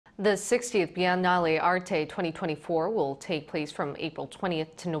The 60th Biennale Arte 2024 will take place from April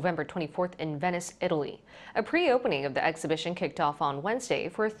 20th to November 24th in Venice, Italy. A pre-opening of the exhibition kicked off on Wednesday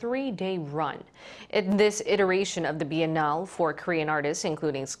for a three-day run. In this iteration of the Biennale, 4 Korean artists,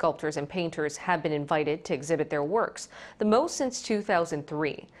 including sculptors and painters, have been invited to exhibit their works, the most since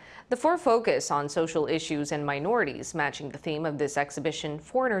 2003. The 4 focus on social issues and minorities, matching the theme of this exhibition,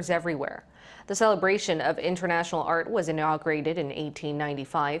 Foreigners Everywhere. The celebration of international art was inaugurated in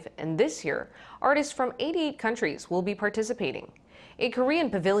 1895, and this year, artists from 88 countries will be participating. A Korean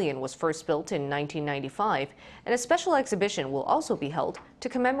pavilion was first built in 1995, and a special exhibition will also be held to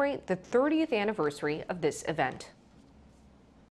commemorate the 30th anniversary of this event.